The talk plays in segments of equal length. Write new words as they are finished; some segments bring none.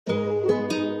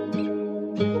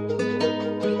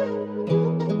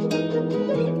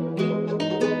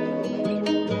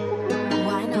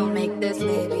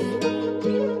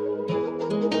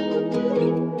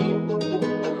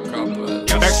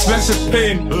Expensive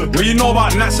pain. What you know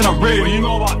about nights in a rain?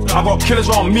 I got killers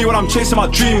around me when I'm chasing my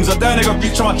dreams. A damn nigga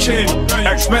reach on my chain.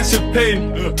 Expensive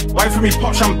pain. Wife for me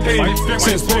pop champagne.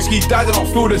 Since Broski died I don't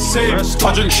feel the same.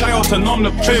 I drink Tion to numb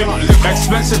the pain.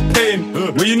 Expensive pain.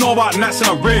 What you know about nights in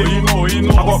a rain?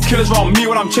 I got killers around me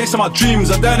when I'm chasing my dreams.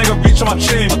 A damn nigga reach on my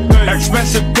chain.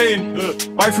 Expensive pain.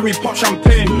 Wife for me pop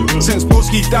champagne. Since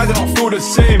Broski died I don't feel the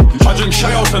same. I drink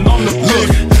Tion to numb the pain.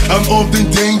 I'm often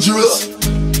dangerous.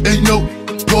 Ain't no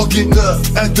walking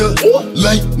at the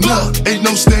light, nah. Ain't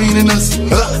no stain in us.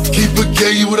 Keep a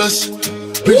K with us.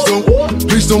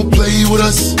 Please don't play with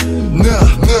us. Nah,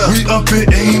 we up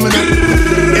and aiming at.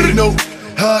 Ain't no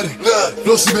hiding.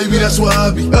 Flossy baby, that's why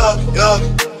I be.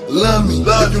 Love me.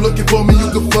 If you looking for me,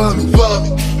 you can find me.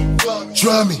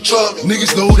 Try me.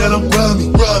 Niggas know that I'm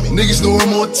grimy. Niggas know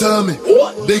I'm on timing.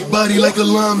 Big body like a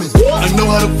lineman. I know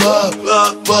how to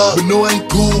vibe, but no, I ain't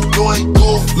cool.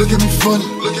 Look at me funny,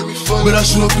 but I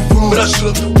shoot up the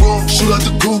room. Shoot out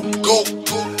the coop.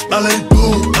 I let it go.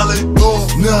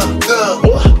 Nah.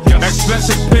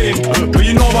 Expensive pain. What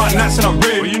you know about nights in a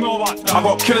rain? I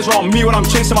got killers around me when I'm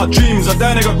chasing my dreams. A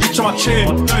damn nigga reach on my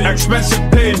chain. Expensive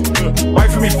pain.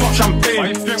 Wife for me pop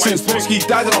champagne. Since Broski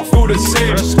died I don't feel the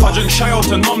same. I drink Tion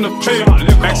to numb the pain.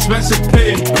 Expensive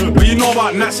pain. What you know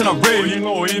about nights in a rain?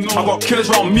 I got killers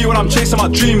around me when I'm chasing my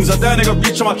dreams. A damn nigga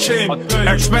reach on my chain.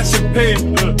 Expensive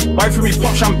pain. Wife for me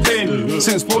pop champagne.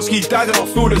 Since Broski died I don't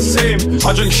feel the same.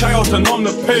 I drink Tion to numb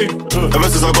the pain. Ever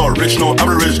since I got rich, no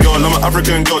average girl, I'm an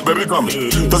African god, baby come.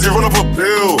 Does he run up a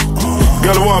pill?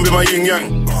 Girl, I wanna be my yin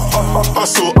yang.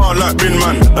 Hustle out like Bin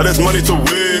Man, now there's money to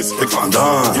waste. They can't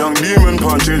dance. Young demon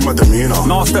can't change my demeanor.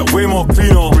 Now I step way more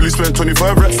cleaner. Really spent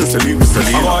 25 reps since I leave with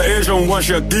Selena. I got an Asian one,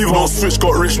 she a diva. No switch,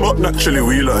 got rich, but naturally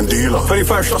wheeler and dealer.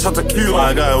 35 shots at tequila.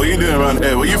 My guy, what you doing around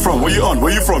here? Where you from? Where you on?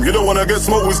 Where you from? You don't wanna get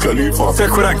smoked with Khalifa.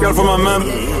 Take with that girl for my man.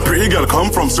 Pretty girl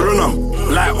come from Suriname.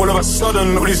 Like all of a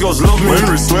sudden, all these girls love me.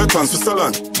 Henry sweatpants,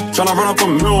 Switzerland. Tryna run up a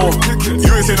mill.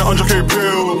 You ain't seen a 100K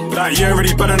bill. Like you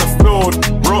already been in the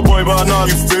field. Bro boy, but now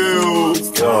you feel.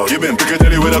 Yo, you been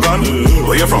Piccadilly with a gun?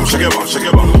 Where you from? Shake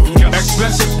it bum.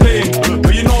 Expensive pain.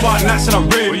 What you know about nights in a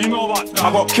rain?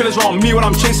 I got killers around me when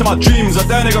I'm chasing my dreams. A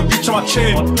damn nigga reach on my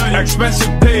chain. Expensive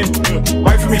pain.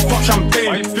 Wife for me pop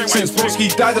champagne. Since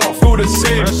Broski died I don't feel the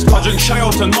same. I drink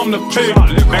Tion to numb the pain.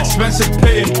 Expensive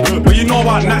pain. What you know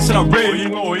about nights in a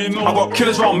rain? I got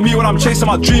killers around me when I'm chasing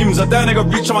my dreams. A damn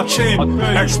nigga reach on my chain.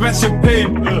 Expensive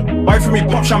pain. Wife for me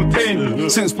pop champagne.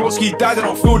 Since Broski died I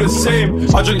don't feel the same.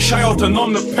 I drink Tion to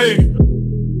numb the pain.